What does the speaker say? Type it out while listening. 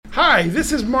Hi,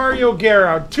 this is Mario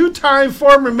Guerra, two-time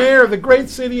former mayor of the great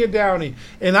city of Downey,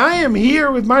 and I am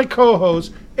here with my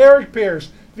co-host, Eric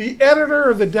Pierce, the editor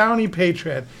of the Downey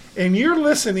Patriot, and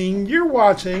you're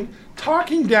watching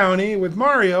Talking Downey with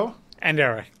Mario and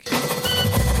Eric.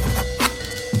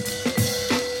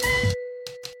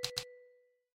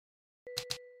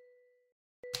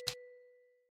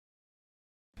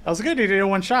 That was good. You did it in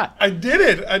one shot. I did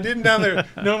it. I didn't down there.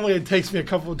 Normally it takes me a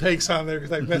couple of takes on there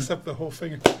because I messed up the whole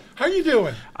thing. How you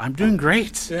doing? I'm doing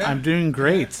great. Yeah? I'm doing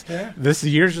great. Yeah. This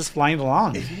year's just flying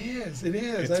along. It is.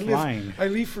 It's flying. I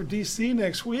leave for D.C.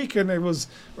 next week, and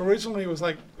originally it was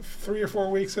like 3 or 4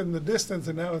 weeks in the distance,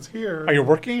 and now it's here. Are you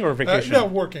working or vacation? No,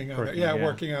 working on it. Yeah,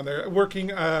 working on there. We're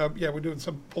doing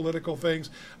some political things.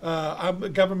 I'm the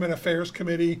government affairs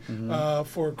committee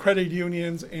for credit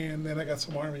unions, and then I got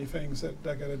some Army things that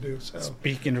I got to do. So.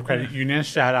 Speaking of credit unions,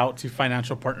 shout out to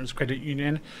Financial Partners Credit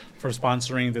Union for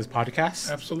sponsoring this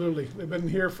podcast. Absolutely. They've been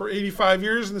here for 85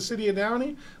 years in the city of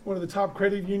Downey, one of the top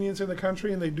credit unions in the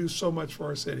country, and they do so much for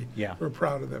our city. Yeah. We're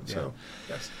proud of them. Yeah. So,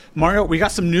 yes. Mario, we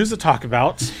got some news to talk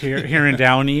about here in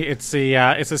Downey. It's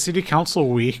a city council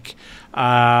week.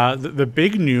 The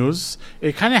big news,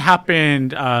 it kind of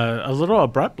happened a little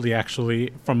abruptly,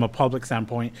 actually, from a public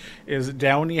standpoint, is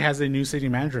Downey has a new city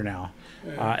manager now.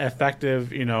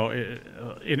 Effective, in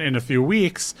a few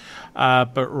weeks.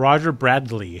 But Roger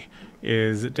Bradley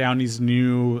is Downey's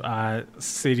new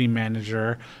city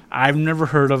manager. I've never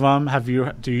heard of him. Have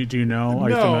you? Do you know?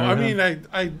 No, I mean,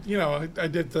 I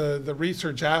did the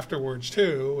research afterwards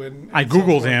too, and I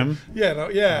googled him.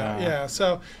 Yeah.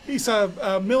 So he's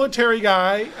a military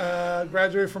guy,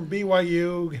 graduated from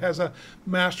BYU, has a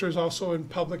master's also in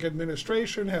public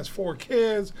administration, has 4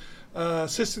 kids.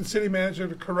 Assistant city manager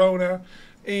to Corona,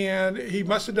 and he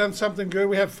must have done something good.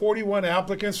 We had 41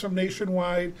 applicants from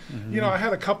nationwide. I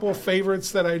had a couple of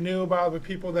favorites that I knew about the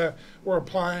people that were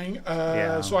applying.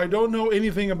 So I don't know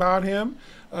anything about him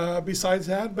besides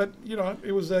that, but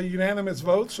it was a unanimous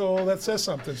vote, so that says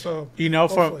something. So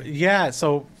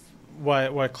So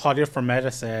what Claudia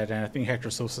Fermetta said, and I think Hector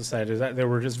Sosa said, is that they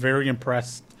were just very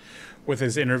impressed with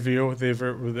his interview. They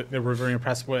were very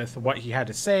impressed with what he had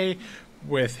to say,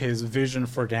 with his vision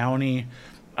for Downey.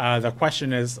 The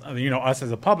question is, us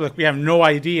as a public, we have no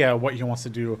idea what he wants to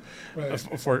do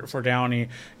for Downey.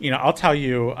 I'll tell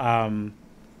you, I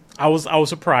was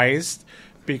surprised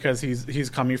because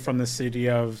he's coming from the city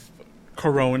of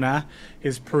Corona.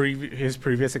 His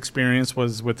previous experience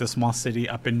was with a small city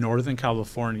up in Northern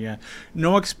California.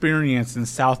 No experience in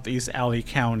Southeast LA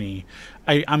County.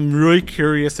 I'm really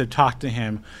curious to talk to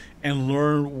him and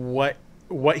learn what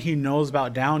he knows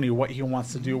about Downey, what he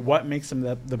wants to do, what makes him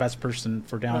the best person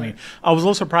for Downey. Right. I was a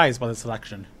little surprised by the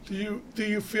selection. Do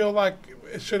you feel like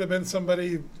it should have been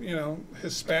somebody,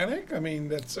 Hispanic? I mean,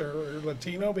 or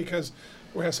Latino, because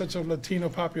we have such a Latino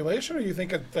population, or you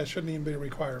think that shouldn't even be a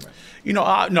requirement?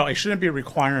 No, it shouldn't be a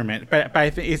requirement. But I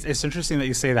think it's interesting that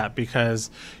you say that because,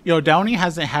 Downey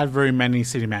hasn't had very many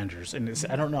city managers. And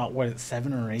I don't know, what,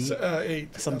 7 or 8?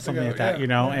 8. Something like that,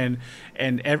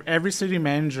 And every city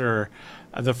manager,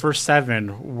 the first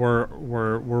 7 were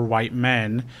white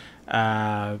men.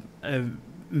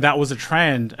 That was a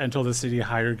trend until the city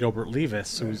hired Gilbert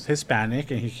Levis, who's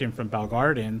Hispanic, and he came from Bell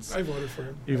Gardens. I voted for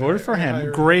him. You voted for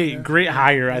him. Great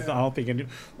hire. Yeah. I don't think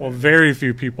very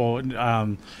few people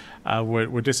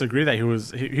would disagree that he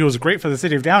was great for the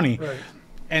city of Downey. Right.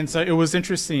 And so it was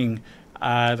interesting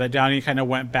that Downey kind of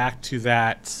went back to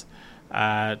that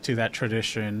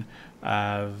tradition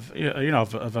of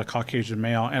a Caucasian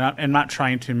male, and I'm not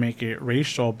trying to make it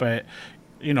racial, but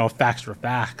facts are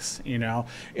facts.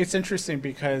 It's interesting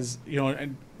because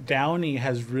Downey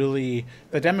has really,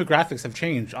 the demographics have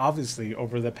changed obviously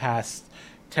over the past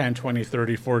 10, 20,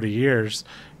 30, 40 years,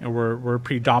 and we're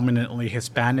predominantly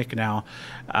Hispanic now.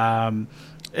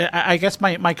 I guess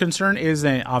my concern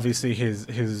isn't obviously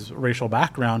his racial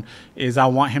background. Is I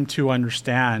want him to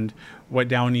understand what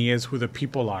Downey is, who the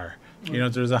people are.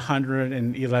 There's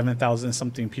 111,000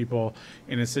 something people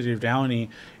in the city of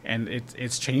Downey, and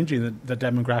it's changing. The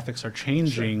demographics are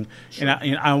changing, sure.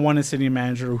 And I want a city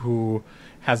manager who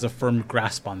has a firm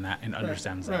grasp on that and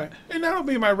understands that. Right, and that'll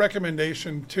be my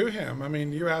recommendation to him. I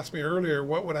mean, you asked me earlier,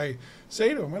 what would I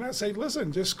say to him? And I say,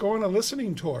 listen, just go on a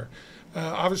listening tour.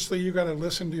 Obviously, you got to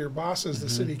listen to your bosses, the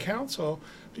city council,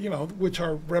 which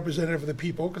are representative of the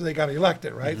people because they got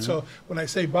elected, right? So when I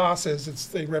say bosses,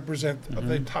 they represent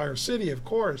the entire city, of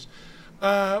course.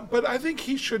 But I think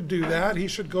he should do that. He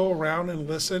should go around and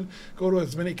listen, go to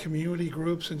as many community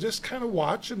groups and just kind of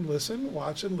watch and listen.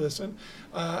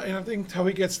 And I think until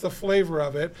he gets the flavor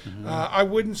of it. I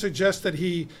wouldn't suggest that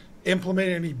he implement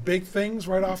any big things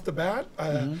right off the bat.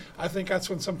 I think that's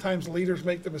when sometimes leaders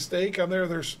make the mistake. On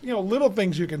there's little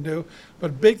things you can do,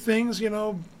 but big things,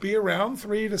 be around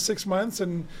 3 to 6 months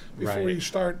and before you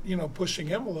start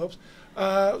pushing envelopes.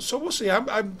 So we'll see.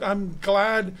 I'm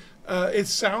glad. It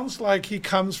sounds like he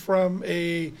comes from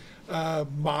a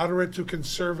moderate to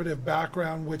conservative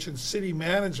background, which in city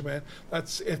management,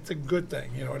 it's a good thing.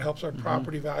 It helps our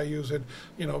property values and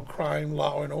crime,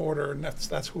 law and order, and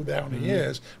that's who Downey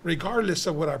is, regardless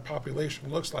of what our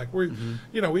population looks like. We've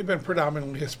been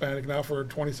predominantly Hispanic now for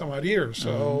 20 some odd years,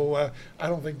 so I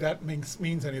don't think that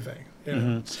means anything.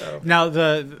 So. Now,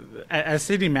 as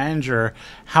city manager,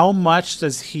 how much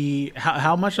does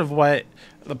how much of what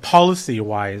the policy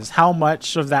wise, how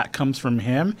much of that comes from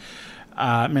him?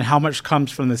 And how much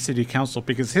comes from the city council?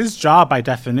 Because his job, by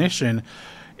definition,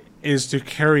 is to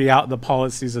carry out the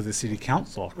policies of the city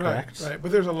council, correct? Right.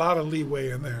 But there's a lot of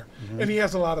leeway in there. And he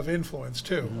has a lot of influence,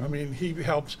 too. I mean, he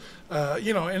helps,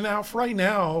 and now, right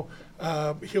now,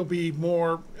 he'll be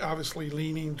more, obviously,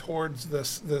 leaning towards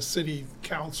the city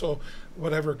council,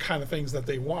 whatever kind of things that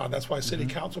they want. That's why city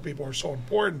council people are so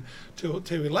important to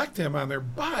elect him on there.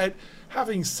 But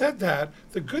having said that,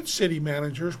 the good city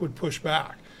managers would push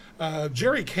back.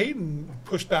 Jerry Caden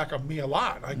pushed back on me a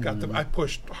lot. I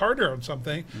pushed harder on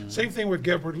something. Same thing with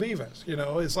Gilbert Levis.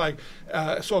 It's like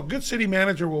so a good city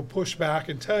manager will push back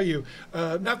and tell you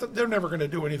not that they're never going to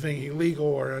do anything illegal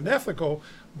or unethical,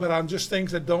 but on just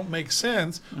things that don't make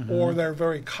sense or they're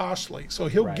very costly. So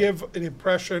he'll give an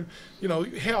impression,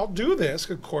 hey, I'll do this,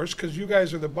 of course, because you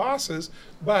guys are the bosses,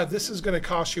 but this is going to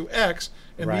cost you X,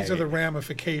 and these are the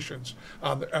ramifications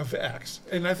of X.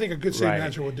 And I think a good city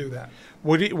manager will do that.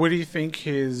 What do you think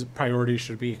his priorities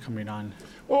should be coming on?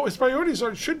 Well, his priorities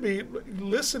should be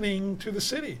listening to the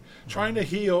city, trying to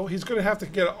heal. He's going to have to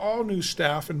get all new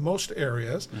staff in most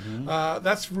areas.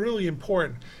 That's really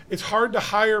important. It's hard to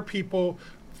hire people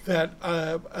that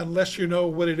unless you know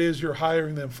what it is you're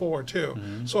hiring them for, too.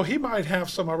 So he might have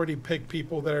some already picked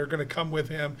people that are going to come with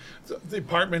him, the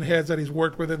department heads that he's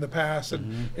worked with in the past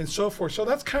and so forth. So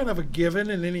that's kind of a given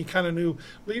in any kind of new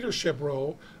leadership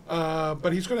role.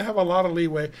 But he's going to have a lot of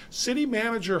leeway. City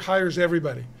manager hires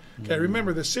everybody. Okay,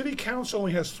 remember, the city council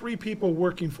only has 3 people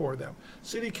working for them.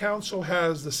 City council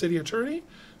has the city attorney,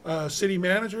 city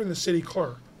manager, and the city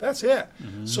clerk. That's it.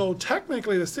 So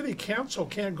technically, the city council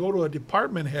can't go to a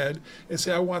department head and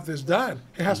say, I want this done.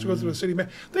 It has to go through the city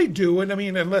manager. They do, and I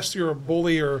mean, unless you're a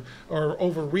bully or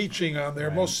overreaching on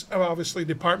there, most obviously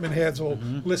department heads will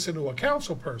listen to a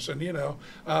council person,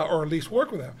 or at least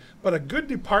work with them. But a good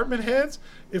department heads,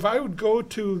 if I would go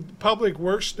to Public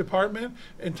Works Department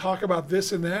and talk about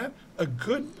this and that, a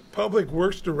good Public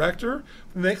Works director,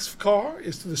 next call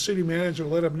is to the city manager to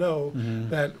let him know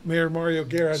that Mayor Mario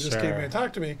Guerra just came in and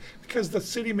talked to me, because the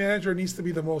city manager needs to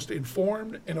be the most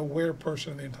informed and aware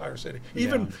person in the entire city,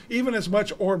 even as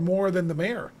much or more than the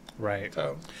mayor. Right.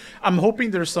 So, I'm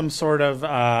hoping there's some sort of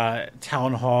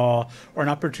town hall or an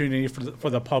opportunity for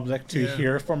the public to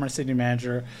hear from our city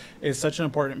manager. It's such an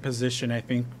important position. I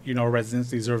think residents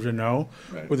deserve to know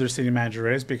who their city manager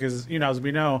is, because as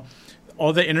we know,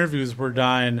 all the interviews were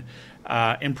done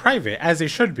in private, as they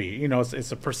should be.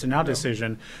 It's a personnel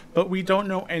decision, but we don't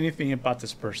know anything about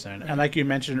this person. And like you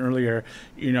mentioned earlier,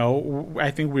 I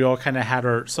think we all kind of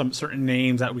had some certain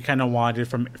names that we kind of wanted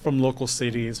from local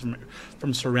cities,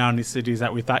 from surrounding cities,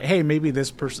 that we thought, hey, maybe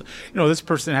this person, this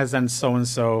person has done so and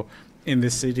so in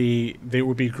the city, they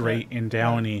would be great in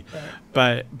Downey.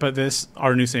 But this,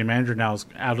 our new city manager now, is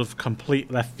out of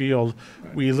complete left field.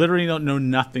 We literally don't know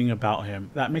nothing about him.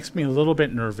 That makes me a little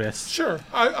bit nervous. Sure.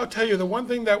 I'll tell you, the one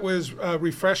thing that was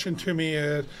refreshing to me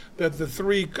is that the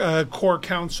 3 core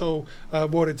council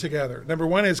voted together. Number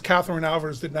one is Catherine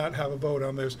Alvarez did not have a vote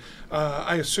on this.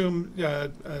 I assume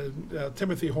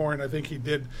Timothy Horn, I think he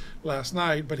did last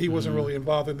night, but he wasn't really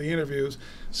involved in the interviews.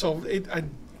 So I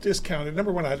discounted.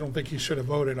 Number one, I don't think he should have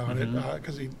voted on it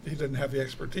because he didn't have the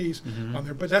expertise on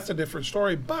there. But that's a different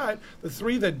story. But the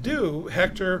 3 that do,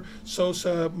 Hector,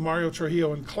 Sosa, Mario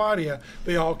Trujillo, and Claudia,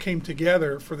 they all came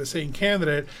together for the same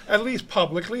candidate, at least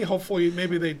publicly. Hopefully,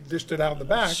 maybe they dished it out in the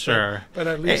back. Sure. But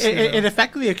at least it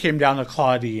effectively came down to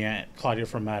Claudia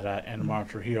Fermetta and Mario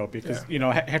Trujillo, because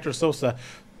Hector Sosa,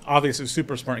 obviously a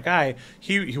super smart guy,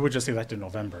 he would just elect in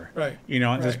November. Right.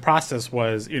 And this process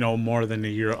was, more than a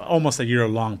year, almost a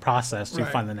year-long process to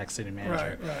find the next city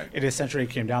manager. Right. It essentially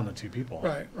came down to 2 people.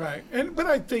 Right. But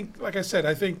I think, like I said,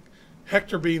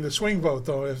 Hector being the swing vote,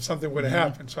 though, if something would have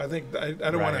happened. So I think I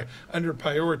don't want to under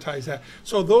prioritize that.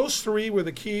 So those three were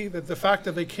the key. That the fact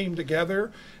that they came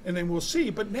together, and then we'll see.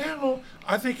 But now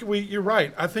I think you're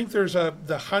right. I think there's the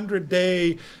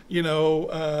 100-day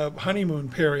honeymoon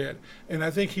period, and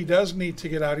I think he does need to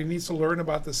get out. He needs to learn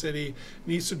about the city.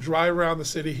 Needs to drive around the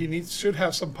city. He should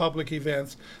have some public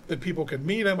events that people can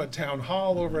meet him, a town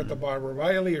hall over at the Barbara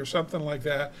Riley or something like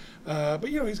that. But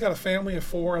he's got a family of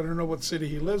 4. I don't know what city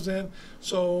he lives in.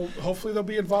 So hopefully they'll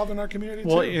be involved in our community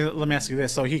well, too. Let me ask you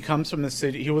this. So he comes from the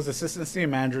city. He was assistant city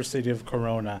manager, city of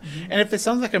Corona. And if it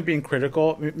sounds like I'm being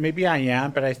critical, maybe I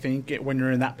am. But I think when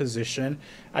you're in that position,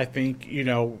 I think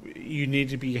you need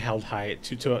to be held high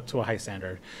to a high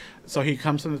standard. So he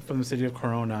comes from the city of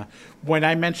Corona. When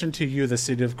I mention to you the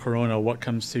city of Corona, what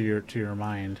comes to your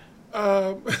mind?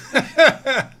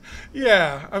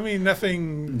 Yeah, I mean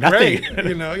nothing great,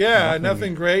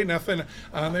 nothing great, nothing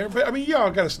on there. But I mean,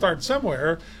 y'all got to start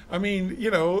somewhere. I mean,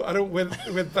 I don't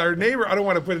with our neighbor. I don't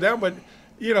want to put it down, but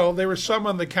there were some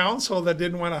on the council that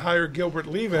didn't want to hire Gilbert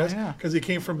Levis because he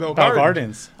came from Bell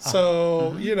Gardens.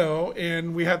 So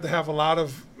and we had to have a lot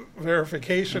of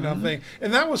verification on things,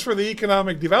 and that was for the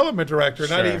economic development director,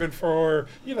 not even for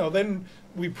then.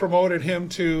 We promoted him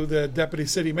to the deputy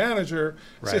city manager,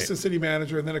 assistant city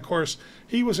manager, and then, of course,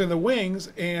 he was in the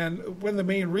wings. And one of the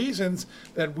main reasons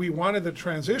that we wanted the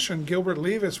transition, Gilbert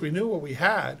Levis, we knew what we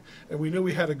had, and we knew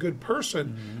we had a good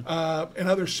person, and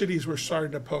other cities were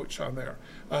starting to poach on there.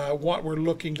 What we're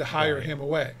looking to hire him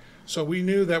away. So we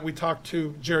knew that we talked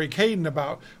to Jerry Caden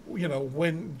about,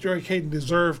 when Jerry Caden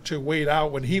deserved to wait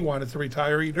out when he wanted to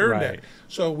retire, he'd earned it.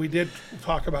 So we did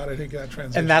talk about it in that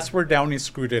transition. And that's where Downey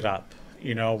screwed it up.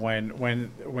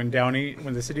 When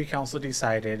the city council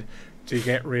decided to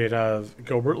get rid of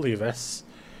Gilbert Levis,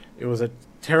 it was a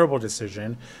terrible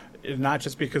decision, not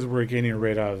just because we're getting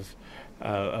rid of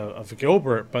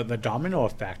Gilbert, but the domino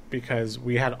effect, because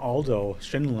we had Aldo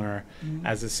Schindler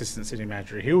as assistant city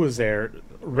manager. He was there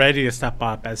ready to step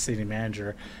up as city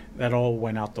manager. That all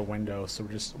went out the window. So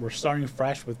we're starting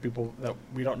fresh with people that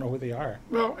we don't know who they are.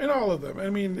 Well, in all of them. I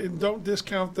mean, don't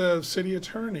discount the city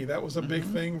attorney. That was a big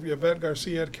thing. Yvette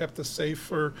Garcia had kept us safe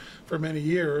for many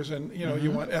years, and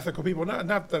you want ethical people.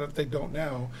 Not that they don't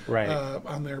now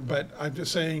on there, but I'm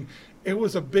just saying it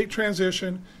was a big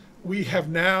transition. We have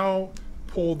now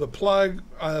pulled the plug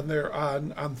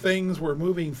on things. We're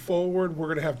moving forward. We're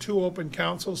going to have 2 open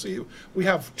councils. We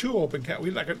have 2 open councils.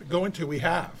 We're not going to go into. We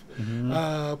have.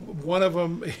 One of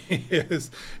them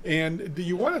is. And do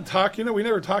you want to talk? We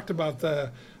never talked about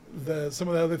some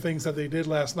of the other things that they did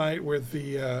last night with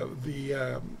not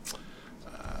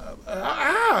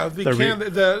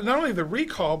only the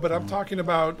recall, but I'm talking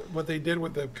about what they did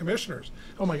with the commissioners.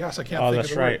 Oh my gosh, I can't think of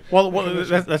the word. Well,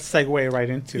 let's segue right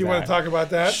into that. You want to talk about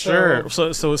that? Sure.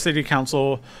 So city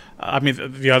council,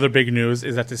 the other big news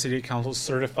is that the city council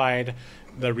certified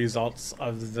the results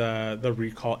of the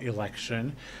recall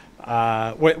election.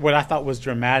 What I thought was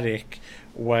dramatic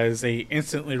was they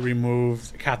instantly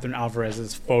removed Catherine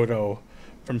Alvarez's photo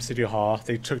from City Hall.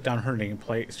 They took down her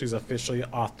nameplate. She's officially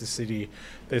off the city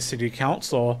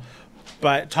council.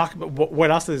 But talk about what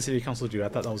else did the city council do? I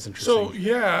thought that was interesting. So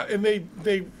and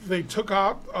they took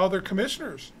out all their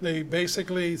commissioners. They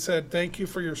basically said thank you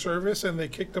for your service, and they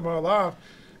kicked them all off,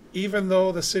 even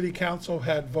though the city council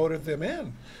had voted them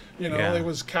in. It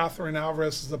was Catherine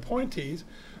Alvarez's appointees.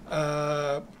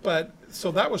 But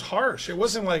so that was harsh. It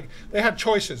wasn't like they had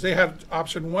choices. They had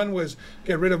option 1 was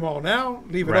get rid of them all now,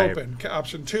 leave it open.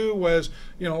 Option 2 was,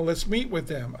 let's meet with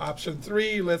them. Option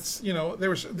 3, let's,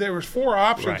 there was 4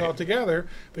 options altogether.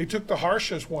 They took the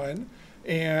harshest one,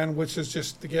 and which is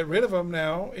just to get rid of them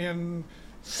now. And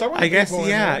some of the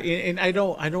and I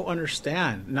don't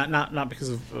understand. Not because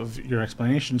of your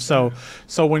explanation. So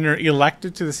when you're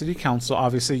elected to the city council,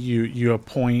 obviously you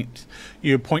appoint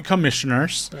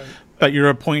commissioners. Right. But your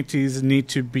appointees need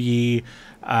to be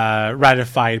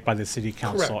ratified by the city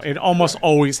council. Correct. It almost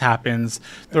always happens.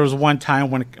 There was one time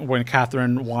when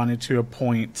Catherine wanted to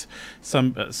appoint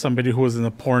somebody who was in the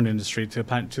porn industry to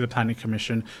the planning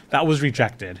commission. That was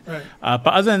rejected. Right. But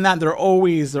other than that, they're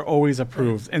always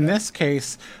approved. Right. In this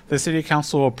case, the city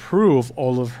council approved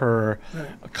all of her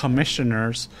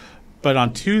commissioners, but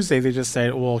on Tuesday they just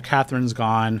said, "Well, Catherine's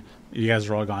gone. You guys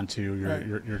are all gone too.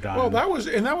 You're done." Well, that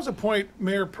was a point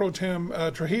Mayor Pro Tem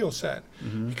Trujillo said,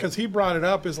 because he brought it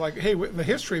up as like, hey, in the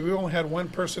history we only had one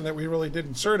person that we really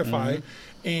didn't certify,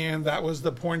 and that was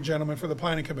the porn gentleman for the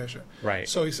planning commission. Right.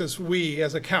 So he says we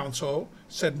as a council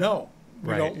said no. we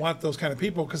Right. don't want those kind of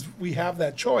people because we have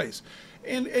that choice.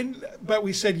 But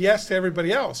we said yes to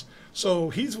everybody else. So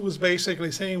he was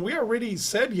basically saying we already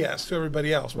said yes to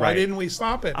everybody else. Why Right. didn't we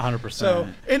stop it? 100%. So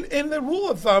and the rule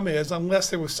of thumb is unless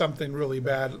there was something really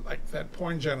bad, like that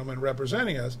porn gentleman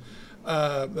representing us,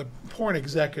 the porn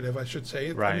executive, I should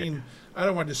say. Right. I mean, I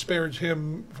don't want to disparage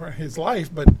him for his life,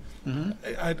 but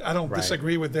I don't Right.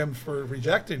 disagree with them for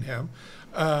rejecting him.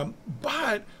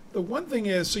 But the one thing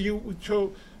is, so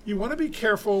you want to be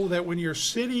careful that when you're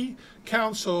city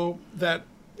council, that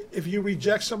if you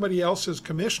reject somebody else's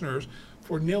commissioners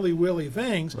for nilly-willy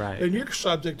things, Right. then you're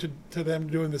subject to them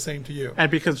doing the same to you. And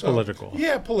it becomes political.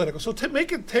 Yeah, political. So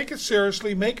take it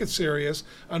seriously, make it serious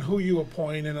on who you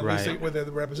appoint and at Right. least whether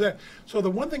they represent. So the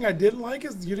one thing I didn't like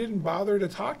is you didn't bother to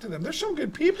talk to them. There's some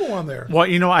good people on there. Well,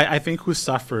 I think who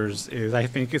suffers is I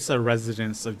think it's the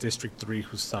residents of District 3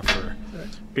 who suffer. Right.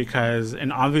 Because,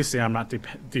 and obviously I'm not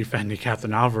defending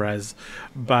Catherine Alvarez,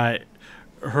 but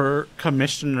her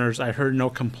commissioners, I heard no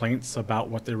complaints about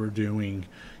what they were doing,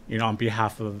 on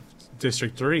behalf of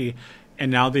District 3. And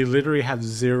now they literally have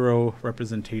zero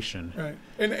representation. Right.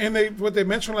 And what they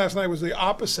mentioned last night was the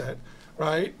opposite,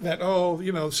 right? That,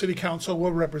 city council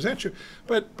will represent you.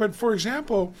 But for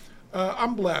example,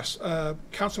 I'm blessed.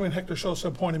 Councilman Hector Sosa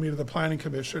appointed me to the Planning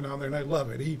Commission on there, and I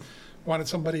love it. He wanted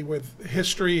somebody with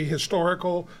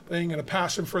historical thing, and a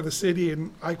passion for the city,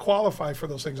 and I qualify for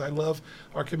those things. I love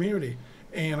our community,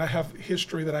 and I have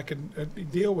history that I can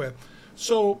deal with.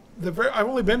 So I've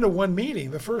only been to one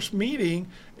meeting. The first meeting,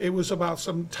 it was about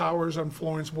some towers on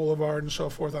Florence Boulevard and so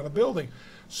forth on a building.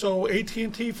 So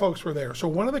AT&T folks were there. So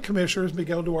one of the commissioners,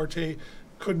 Miguel Duarte,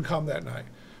 couldn't come that night.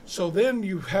 So then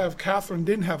you have Catherine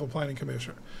didn't have a planning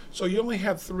commissioner. So you only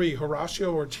had three: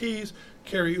 Horacio Ortiz,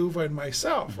 Carrie Uva, and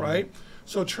myself, right?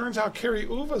 So it turns out Carrie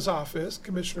Uva's office,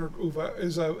 Commissioner Uva,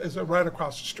 is right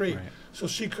across the street. Right. So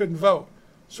she couldn't vote.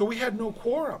 So we had no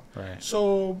quorum. Right.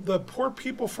 So the poor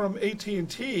people from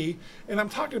AT&T, and I'm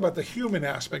talking about the human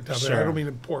aspect of it. Sure. I don't mean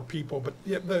the poor people, but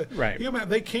the Right. human.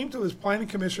 They came to this planning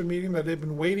commission meeting that they'd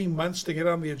been waiting months to get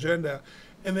on the agenda,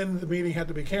 and then the meeting had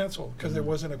to be canceled because there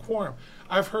wasn't a quorum.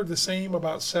 I've heard the same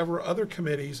about several other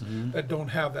committees that don't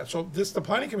have that. So the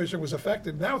planning commission was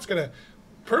affected. Now it's going to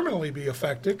permanently be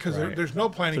affected because Right. there's no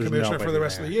planning There's commissioner for nobody the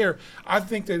rest of the there. year. I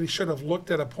think that he should have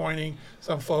looked at appointing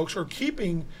some folks or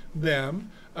keeping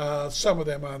them, some of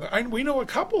them on there. We know a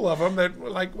couple of them that were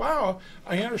like, wow,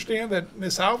 I understand that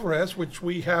Miss Alvarez, which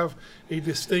we have a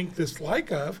distinct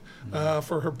dislike of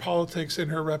for her politics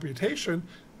and her reputation,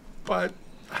 but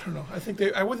I don't know.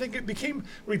 I would think it became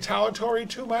retaliatory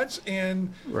too much,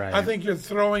 and Right. I think you're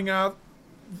throwing out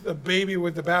the baby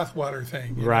with the bathwater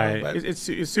thing. you know, Right. but- It's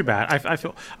too bad. I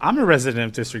feel I'm a resident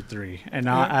of District 3, and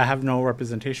I have no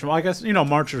representation. Well, I guess,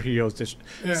 Mark Trujillo's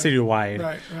Yeah. citywide.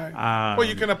 Right. Well,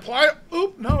 you can apply.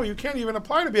 No, you can't even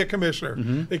apply to be a commissioner.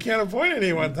 They can't appoint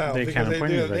anyone now. They can't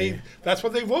appoint anybody. That's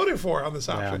what they voted for on this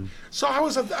option. Yeah. So I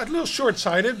was a little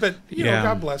short-sighted, but Yeah.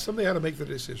 God bless them. They had to make the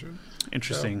decision.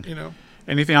 Interesting. So,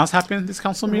 Anything else happened this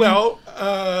council meeting? Well,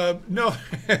 no,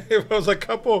 it was a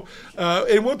couple,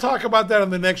 and we'll talk about that on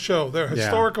the next show. The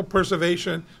historical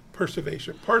preservation.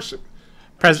 Preservation.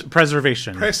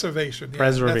 Preservation. Yeah,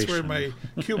 Preservation. That's where my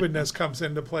Cubanness comes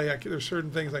into play. There's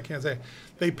certain things I can't say.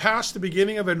 They passed the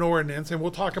beginning of an ordinance, and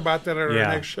we'll talk about that at our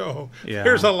next show. Yeah.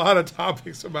 There's a lot of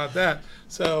topics about that.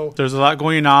 So There's a lot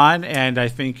going on, and I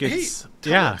think it's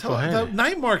go ahead. The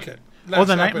night market. Oh,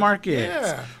 the night happened. market.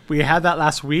 Yeah. We had that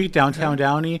last week, downtown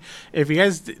Downey. If you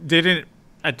guys didn't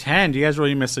attend, you guys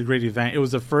really missed a great event. It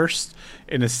was the first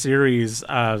in a series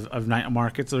of night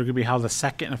markets. They're going to be held the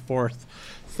second and fourth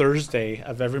Thursday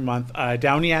of every month.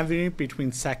 Downey Avenue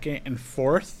between 2nd and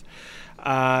 4th.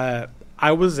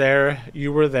 I was there.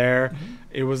 You were there.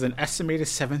 It was an estimated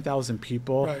 7,000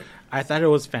 people. Right. I thought it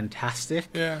was fantastic.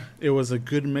 Yeah. It was a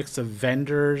good mix of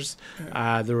vendors.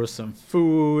 There was some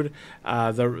food.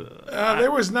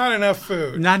 There was not enough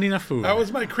food. Not enough food. That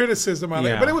was my criticism on it,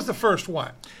 Yeah. but it was the first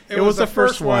one. It was the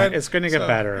first one. It's going to get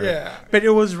better. Yeah. But it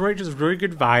was just really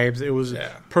good vibes. It was Yeah.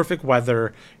 perfect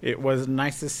weather. It was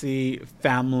nice to see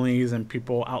families and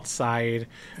people outside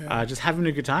just having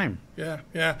a good time.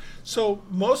 Yeah. So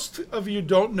most of you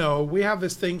don't know, we have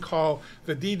this thing called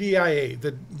the DDIA,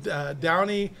 the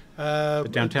Downey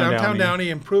Downtown Downey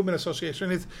Improvement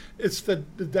Association. It's the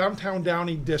Downtown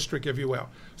Downey district, if you will.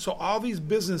 So all these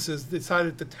businesses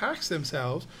decided to tax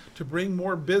themselves to bring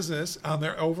more business on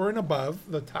their over and above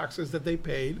the taxes that they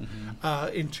paid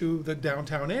into the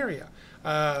downtown area.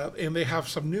 And they have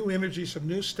some new energy, some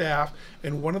new staff.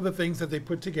 And one of the things that they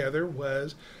put together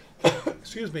was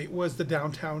excuse me, was the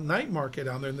downtown night market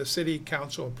down there, and the city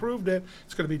council approved it.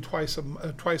 It's going to be twice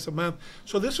a month.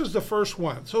 So this was the first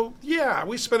one. So yeah,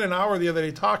 we spent an hour the other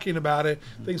day talking about it,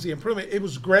 things, the improvement. It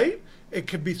was great. It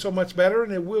could be so much better,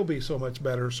 and it will be so much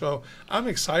better. So I'm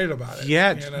excited about it.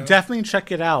 Yeah, definitely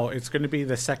check it out. It's going to be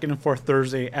the second and fourth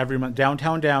Thursday every month.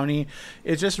 Downtown Downey.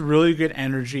 It's just really good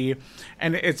energy.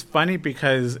 And it's funny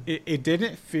because it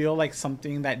didn't feel like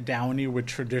something that Downey would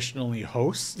traditionally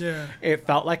host. Yeah. It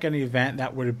felt like an event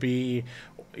that would be,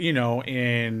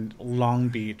 in Long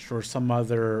Beach or some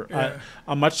other,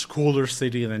 a much cooler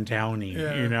city than Downey,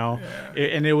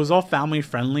 and it was all family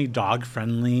friendly, dog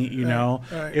friendly,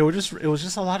 Right. It was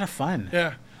just a lot of fun.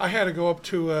 Yeah. I had to go up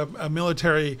to a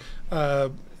military trip.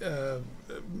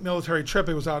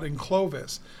 It was out in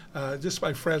Clovis, just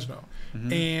by Fresno.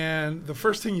 Mm-hmm. And the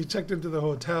first thing you checked into the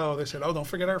hotel, they said, "Oh, don't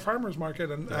forget our farmers market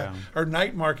and our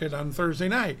night market on Thursday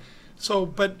night." So,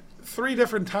 but 3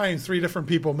 different times, 3 different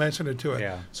people mentioned it to it.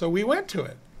 Yeah. So we went to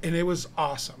it, and it was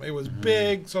awesome. It was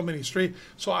big, so many streets.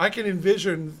 So I can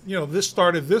envision, this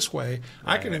started this way.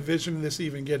 Right. I can envision this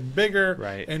even getting bigger,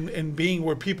 right, and being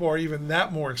where people are even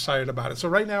that more excited about it. So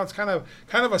right now it's kind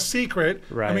of a secret.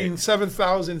 Right. I mean,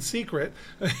 7,000 secret,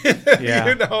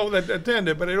 that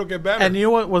attended, but it'll get better. And you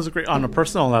know what was great on a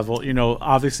personal level?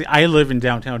 Obviously I live in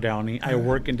downtown Downey. I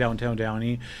work in downtown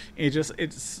Downey.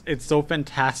 It's so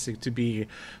fantastic to be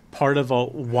part of a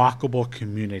walkable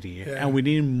community, and we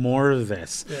need more of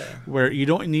this, where you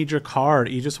don't need your car.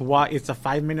 You just walk. It's a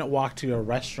 5-minute walk to a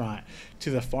restaurant,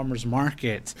 to the farmer's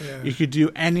market. You could do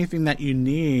anything that you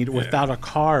need without a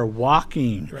car,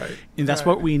 walking. Right. And that's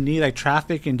what we need. Like,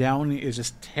 traffic in Downey is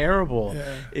just terrible.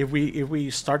 If we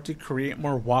start to create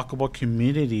more walkable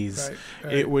communities,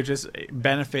 it would just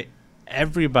benefit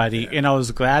everybody. And I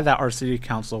was glad that our city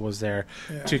council was there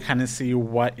to kind of see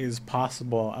what is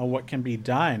possible and what can be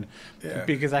done,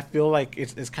 because I feel like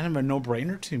it's kind of a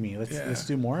no-brainer to me. Let's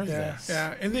do more of this.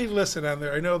 Yeah, and they listen on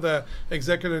there. I know the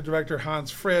executive director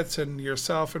Hans Fritz and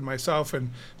yourself and myself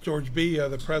and George B.,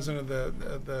 the president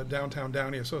of the Downtown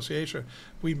Downey Association.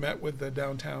 We met with the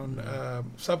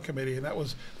downtown subcommittee, and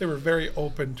they were very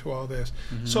open to all this.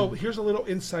 So here's a little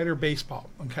insider baseball,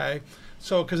 okay?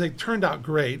 So, because they turned out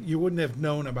great, you wouldn't have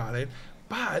known about it.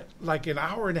 But like an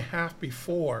hour and a half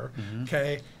before,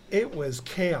 okay, it was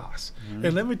chaos.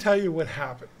 And let me tell you what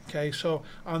happened, okay? So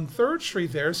on 3rd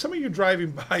Street there, some of you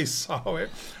driving by saw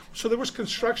it. So there was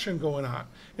construction going on.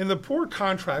 And the poor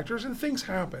contractors, and things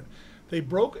happened. They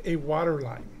broke a water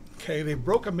line, okay? They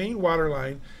broke a main water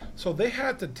line. So they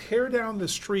had to tear down the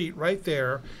street right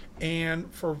there,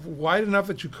 and for wide enough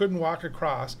that you couldn't walk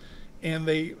across. And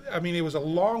it was a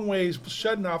long ways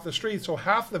shutting off the street, so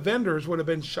half the vendors would have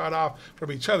been shut off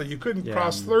from each other. You couldn't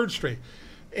cross 3rd Street.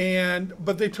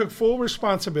 But they took full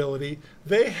responsibility.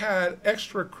 They had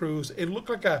extra crews. It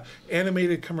looked like a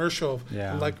animated commercial,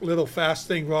 like little fast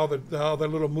thing with all the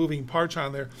little moving parts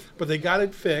on there. But they got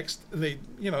it fixed. They,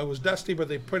 it was dusty, but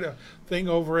they put a thing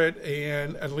over it,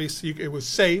 and at least it was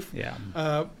safe. Yeah.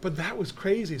 But that was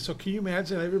crazy. So can you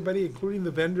imagine everybody, including the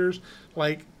vendors,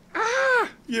 like,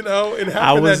 it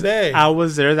happened that day. I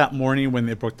was there that morning when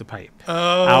they broke the pipe.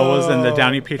 Oh. I was in the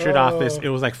Downey Patriot office. It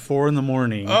was like 4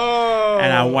 a.m.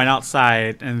 And I went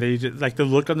outside, and they just, like, the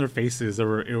look on their faces, they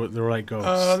were like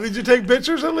ghosts. Did you take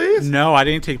pictures at least? No, I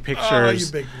didn't take pictures. Oh, you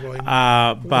big boy.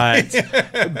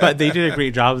 But they did a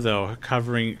great job, though,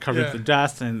 covering the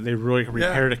dust, and they really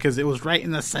repaired it, because it was right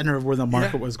in the center of where the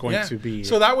market was going to be.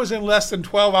 So that was in less than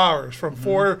 12 hours, from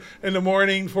 4:30 in the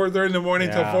morning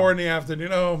till 4 in the afternoon.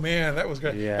 Oh man, that was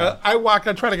good. Yeah. I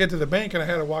tried to get to the bank, and I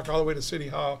had to walk all the way to City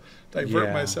Hall,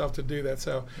 divert myself to do that.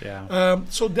 So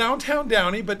so downtown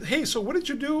Downey. But hey, so what did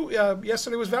you do?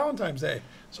 Yesterday was Valentine's Day.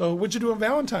 So what'd you do on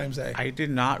Valentine's Day? I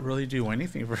did not really do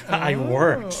anything. I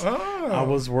worked. I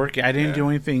was working. I didn't do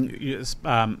anything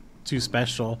too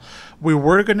special. We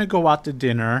were going to go out to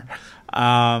dinner,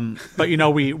 but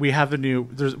we have a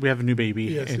new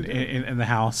baby in the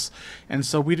house, and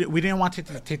so we didn't want to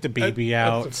take the baby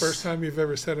out. That's the first time you've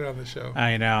ever said it on the show.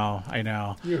 I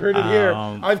know. You heard it here.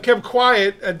 I've kept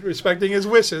quiet at respecting his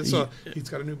wishes, so he's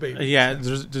got a new baby. Yeah,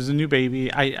 there's a new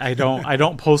baby. I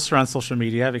don't post her on social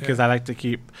media because I like to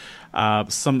keep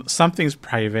some things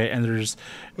private, and there's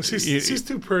she's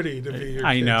too pretty to be your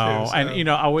I kid know too, so. And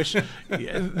I wish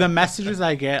the messages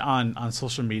I get on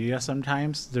social media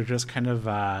sometimes they're just kind kind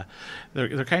of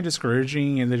they're kind of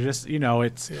discouraging, and they're just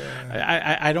it's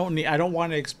I don't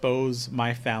want to expose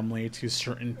my family to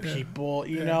certain people.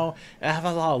 You know, I have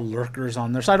a lot of lurkers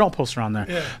on there, so I don't post her on there.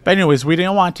 Yeah. But anyways, we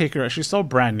didn't want to take her. She's so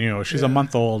brand new. She's a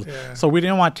month old, so we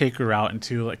didn't want to take her out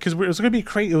into because it was going to be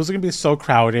crazy. It was going to be so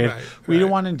crowded. We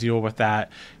didn't want to deal with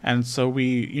that, and so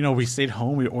we stayed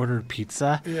home. We ordered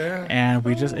pizza, and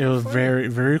we it was very,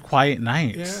 very quiet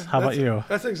nights. How about you?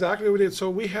 That's exactly what we did. So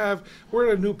we're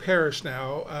at a new parish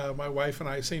now. My wife and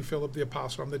I, St. Philip the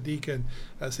Apostle. I'm the deacon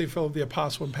at St. Philip the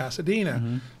Apostle in Pasadena.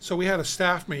 Mm-hmm. So we had a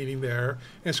staff meeting there,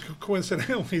 and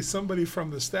coincidentally, somebody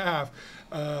from the staff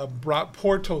brought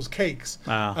Porto's cakes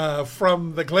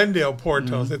from the Glendale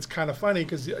Porto's. Mm-hmm. It's kind of funny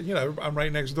because I'm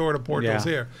right next door to Porto's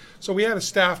here. So we had a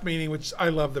staff meeting, which I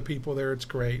love the people there. It's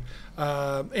great.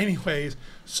 Anyways,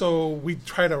 so we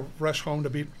try to rush home to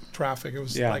beat traffic. It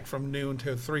was like from noon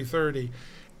to 3:30.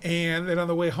 And then on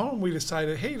the way home, we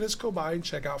decided, hey, let's go by and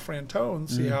check out Frantone,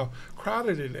 see how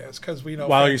crowded it is, because we know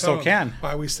while Frantone, you still can.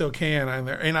 While we still can.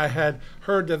 And I had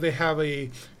heard that they have a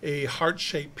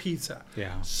heart-shaped pizza.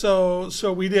 Yeah. So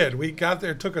we did. We got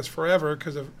there. It took us forever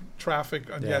because of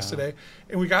traffic on yesterday,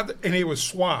 and we got and it was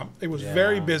swamped. It was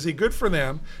very busy. Good for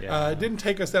them. It didn't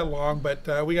take us that long,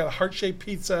 but we got a heart-shaped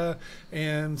pizza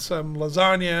and some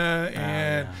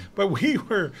lasagna, but we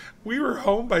were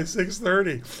home by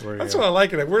 6:30. That's what I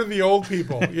like it. We're the old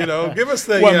people, Give us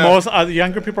the most the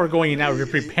younger people are going out. We're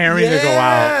preparing to go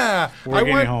out. We're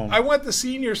getting home. I want the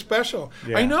senior special.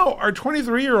 I know our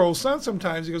 23-year-old son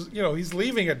sometimes he goes, he's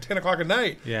leaving at 10 o'clock at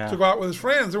night to go out with his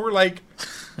friends, and we're like.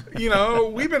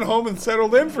 We've been home and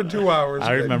settled in for 2 hours.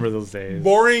 I remember those days.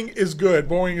 Boring is good.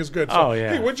 So,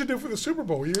 Hey, what'd you do for the Super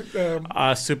Bowl?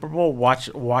 Super Bowl,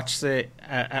 watched it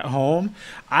at home.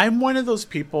 I'm one of those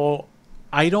people.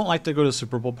 I don't like to go to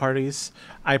Super Bowl parties.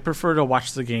 I prefer to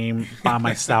watch the game by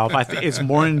myself. I think it's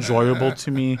more enjoyable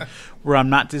to me where I'm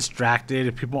not distracted.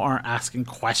 If people aren't asking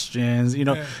questions,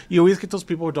 you always get those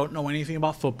people who don't know anything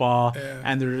about football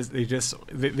and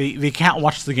they can't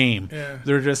watch the game.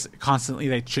 They're just constantly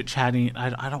like chit-chatting.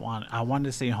 I wanted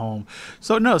to stay home.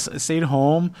 So no, stayed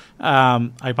home.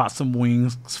 I bought some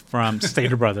wings from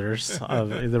Stater Brothers.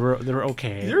 They were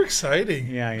okay. You're exciting.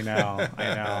 Yeah, I know.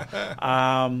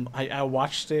 I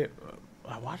watched it.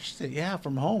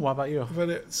 From home. What about you?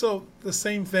 So the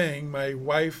same thing. My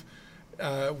wife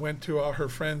went to her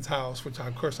friend's house, which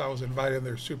of course I was invited.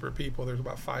 They're super people. There's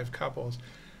about 5 couples.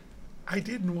 I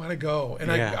didn't want to go,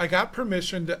 and I got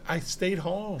permission. I stayed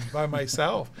home by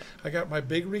myself. I got my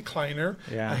big recliner.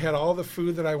 I had all the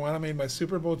food that I wanted. I made my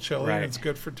Super Bowl chili, and it's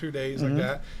good for 2 days like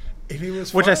that. And it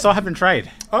was Which fun. I still haven't tried.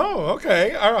 Oh,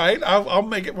 okay. All right. I'll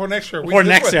make it for next year. Or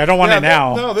next year. I don't want it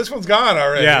now. No, this one's gone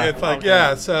already. Yeah. It's like,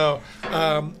 so,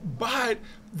 but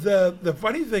the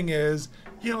funny thing is,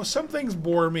 some things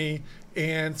bore me.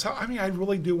 And so, I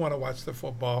really do want to watch the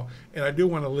football, and I do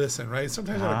want to listen, right?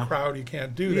 Sometimes in a crowd, you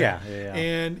can't do that. Yeah.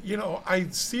 And, I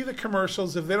see the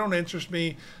commercials. If they don't interest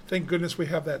me, thank goodness we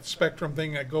have that Spectrum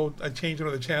thing. I change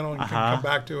another channel and can come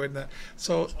back to it.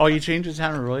 Oh, you change the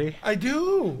channel, really? I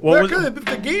do. Because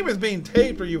the game is being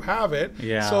taped or you have it.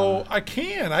 Yeah. So I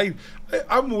can.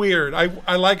 I'm weird.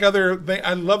 I like other things.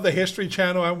 I love the History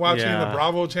Channel. I'm watching the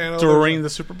Bravo Channel. During the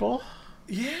Super Bowl?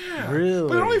 Yeah, really,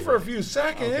 but only for a few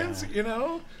seconds.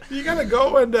 Okay. You got to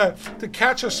go and to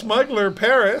catch a smuggler,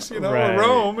 Paris, or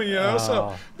Rome,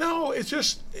 So no, it's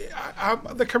just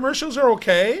the commercials are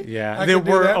okay. Yeah, they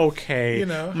were okay.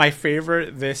 My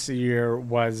favorite this year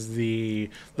was the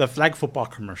flag football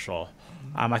commercial.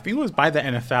 I think it was by the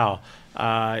NFL.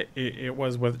 It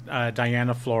was with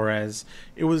Diana Flores.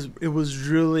 It was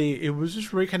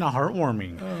just really kind of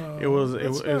heartwarming. It was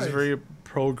very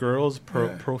pro girls,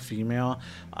 pro female.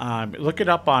 Look it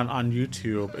up on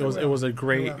YouTube. It was a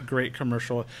great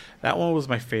commercial. That one was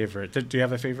my favorite. Do you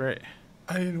have a favorite?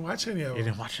 I didn't watch any of them. You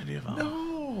didn't watch any of them?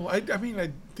 No, I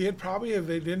did probably if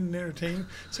they didn't entertain.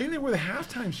 Same thing with the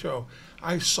halftime show.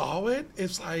 I saw it.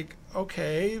 It's like,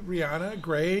 okay, Rihanna,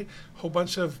 great. Whole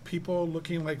bunch of people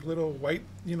looking like little white,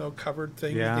 covered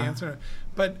things dancing.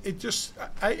 But it just,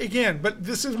 but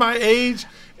this is my age,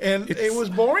 and it was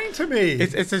boring to me.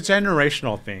 It's a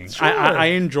generational thing. Sure. I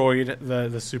enjoyed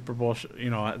the Super Bowl,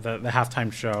 the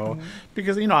halftime show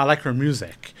because, I like her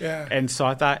music. Yeah. And so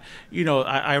I thought,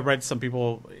 I read some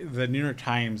people, the New York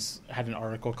Times had an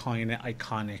article calling it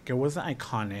iconic. It wasn't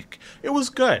iconic. It was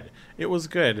good.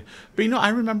 But, I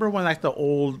remember when, the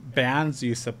old bands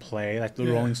used to play, the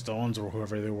Rolling Stones or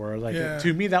whoever they were.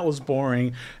 To me, that was boring.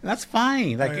 And that's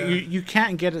fine. You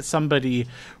can't get at somebody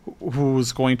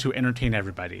who's going to entertain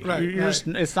everybody. Right, it's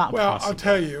not possible. Well, I'll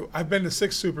tell you, I've been to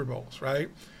 6 Super Bowls, right?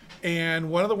 And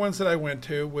one of the ones that I went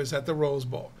to was at the Rose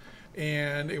Bowl.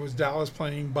 and it was Dallas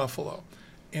playing Buffalo.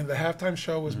 And the halftime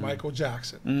show was Michael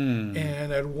Jackson.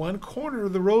 And at one corner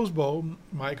of the Rose Bowl,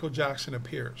 Michael Jackson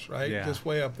appears, right? Yeah. Just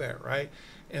way up there, right?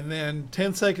 And then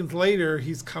 10 seconds later,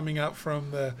 he's coming up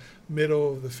from the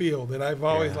middle of the field. And I've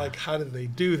always like, how did they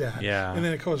do that? Yeah. And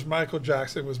then, of course, Michael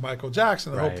Jackson was Michael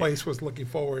Jackson. The whole Right. place was looking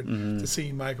forward to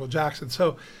seeing Michael Jackson.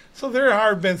 So there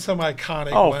have been some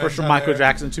iconic Oh, ones for sure. on Michael there.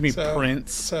 Jackson. To me, So-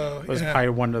 Prince so, was yeah. probably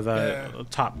one of the Yeah.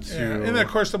 top two. Yeah. And then, of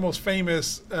course, the most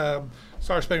famous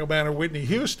Star Spangled Banner, Whitney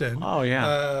Houston. Oh,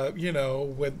 yeah. You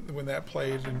know, when that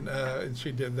played and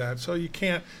she did that. So you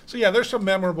can't. So yeah, there's some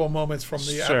memorable moments from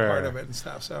the Sure. part of it and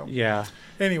stuff. So Yeah.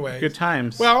 anyway, Good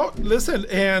times. Well, listen,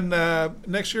 and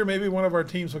next year maybe one of our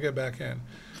teams will get back in.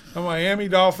 I'm a Miami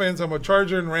Dolphins. I'm a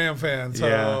Charger and Ram fan. So,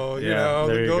 Yeah, you yeah, know,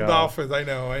 there the you Go go. Dolphins. I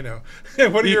know.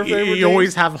 What are your favorite You teams?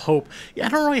 always have hope. Yeah, I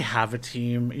don't really have a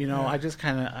team. You know, I just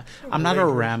kind of. I'm not a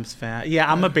Lakers. Rams fan.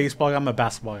 Yeah, I'm a baseball guy. I'm a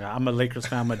basketball guy. I'm a Lakers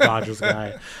fan. I'm a Dodgers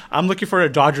guy. I'm looking for a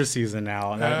Dodgers season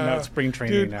now. Not spring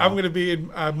training Dude, now. I'm going to be in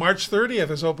March 30th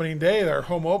is opening day, our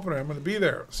home opener. I'm going to be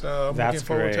there. So I'm That's looking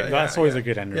forward great. to it. That's always a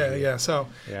good energy. Yeah. So,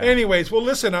 Yeah. anyways, well,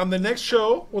 listen, on the next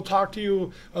show, we'll talk to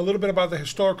you a little bit about the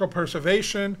historical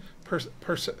preservation.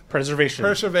 Preservation.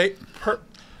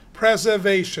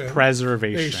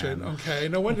 Preservation. Okay.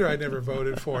 No wonder I never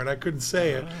voted for it. I couldn't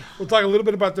say it. We'll talk a little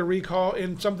bit about the recall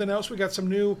and something else. We got some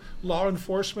new law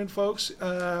enforcement folks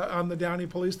on the Downey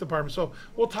Police Department. So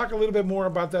we'll talk a little bit more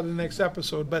about that in the next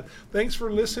episode. But thanks for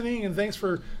listening and thanks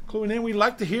for cluing in. We'd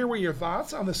like to hear what your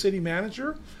thoughts on the city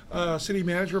manager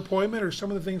appointment, or some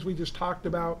of the things we just talked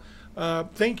about.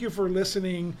 Thank you for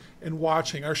listening and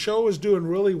watching. Our show is doing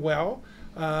really well.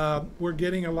 We're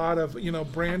getting a lot of,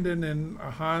 Brandon and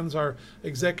Hans, our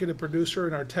executive producer,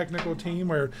 and our technical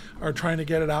team are trying to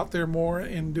get it out there more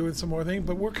and doing some more things.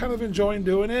 But we're kind of enjoying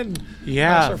doing it. And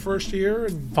Yeah. That's our first year.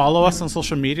 And Follow us on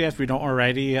social media if you don't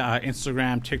already.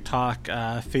 Instagram, TikTok,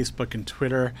 Facebook, and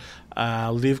Twitter.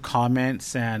 Leave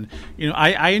comments, and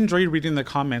I enjoy reading the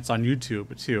comments on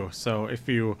YouTube too. So if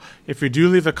you do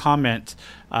leave a comment,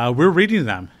 we're reading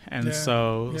them, and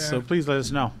so please let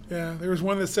us know. Yeah, there was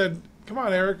one that said, "Come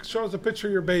on, Eric, show us a picture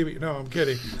of your baby." No, I'm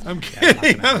kidding. I'm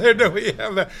kidding. No, we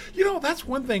have that. That's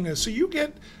one thing. So you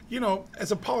get,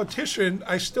 as a politician,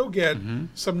 I still get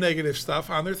some negative stuff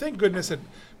on there. Thank goodness that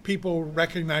people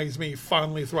recognize me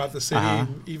fondly throughout the city,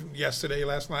 even yesterday,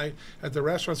 last night at the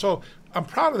restaurant. So I'm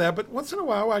proud of that. But once in a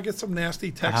while, I get some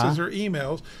nasty texts or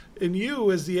emails. And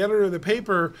you, as the editor of the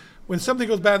paper, when something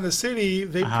goes bad in the city,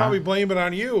 they probably blame it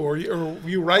on you, or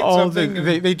you write something.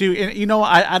 They do. And,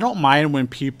 I don't mind when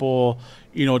people,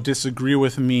 disagree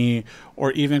with me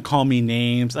or even call me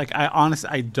names. Like,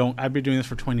 I don't. I've been doing this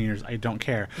for 20 years. I don't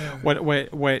care. Yeah.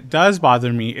 What does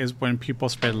bother me is when people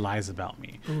spread lies about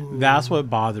me. Ooh. That's what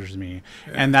bothers me,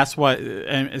 and that's what.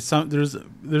 And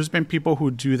there's been people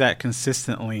who do that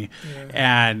consistently,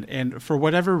 and for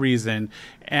whatever reason,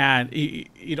 and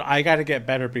I got to get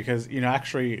better because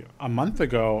actually a month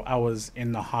ago I was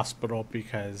in the hospital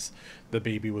because the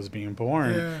baby was being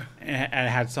born, and I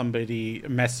had somebody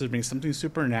message me something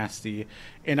super nasty,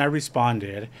 and I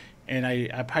responded, and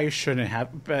I probably shouldn't have,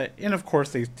 and of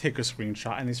course they take a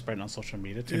screenshot and they spread it on social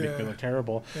media to make me look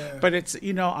terrible. But it's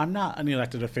I'm not an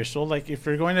elected official. Like, if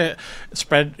you're going to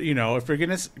spread, if you're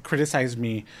going to criticize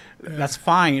me, that's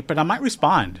fine, but I might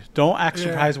respond. Don't act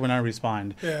surprised when I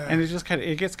respond. And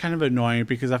it gets kind of annoying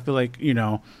because I feel like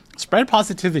spread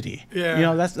positivity.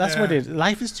 That's what it is.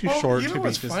 Life is too short.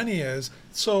 What's funny is,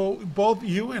 so both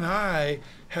you and I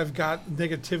have got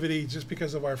negativity just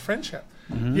because of our friendship.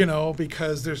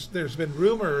 Because there's been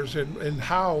rumors and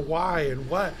how, why, and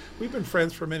what. We've been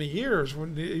friends for many years.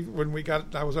 When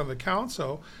I was on the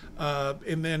council,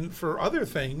 and then for other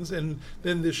things, and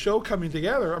then the show coming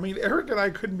together. I mean, Eric and I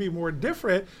couldn't be more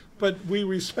different, but we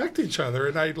respect each other,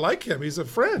 and I like him. He's a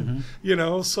friend,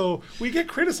 So we get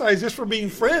criticized just for being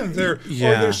friends, or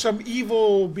there's some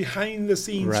evil behind the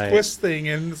scenes twist thing,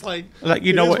 and it's like what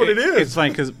it is. It's funny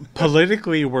because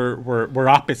politically we're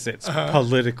opposites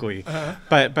politically,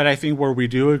 but I think where we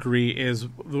do agree is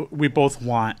we both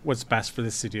want what's best for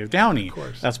the city of Downey. Of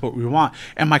course. That's what we want.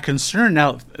 And my concern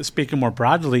now, speaking more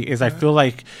broadly, is I feel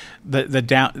like the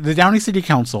Downey City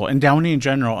Council and Downey in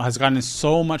general has gotten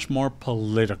so much more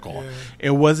political.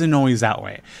 It wasn't always that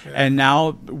way. And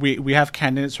now we have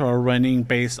candidates who are running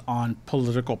based on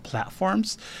political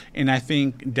platforms, and I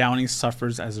think Downey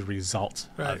suffers as a result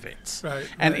of it.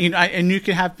 And and you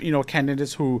can have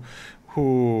candidates who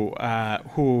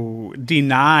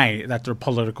deny that they're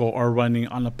political or running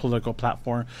on a political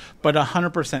platform, but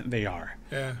 100% they are.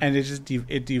 Yeah. And it just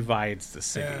it divides the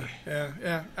city.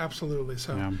 Yeah, absolutely.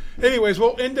 So, anyways,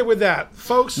 we'll end it with that,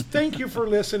 folks. Thank you for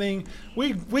listening.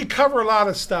 We cover a lot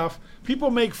of stuff.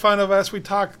 People make fun of us. We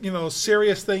talk,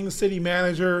 serious things. City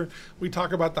manager. We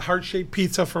talk about the heart-shaped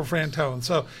pizza for Frantone.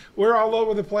 So we're all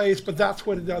over the place, but that's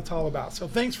what it's all about. So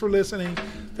thanks for listening.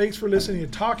 Thanks for listening to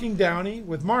Talking Downey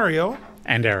with Mario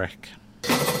and Eric.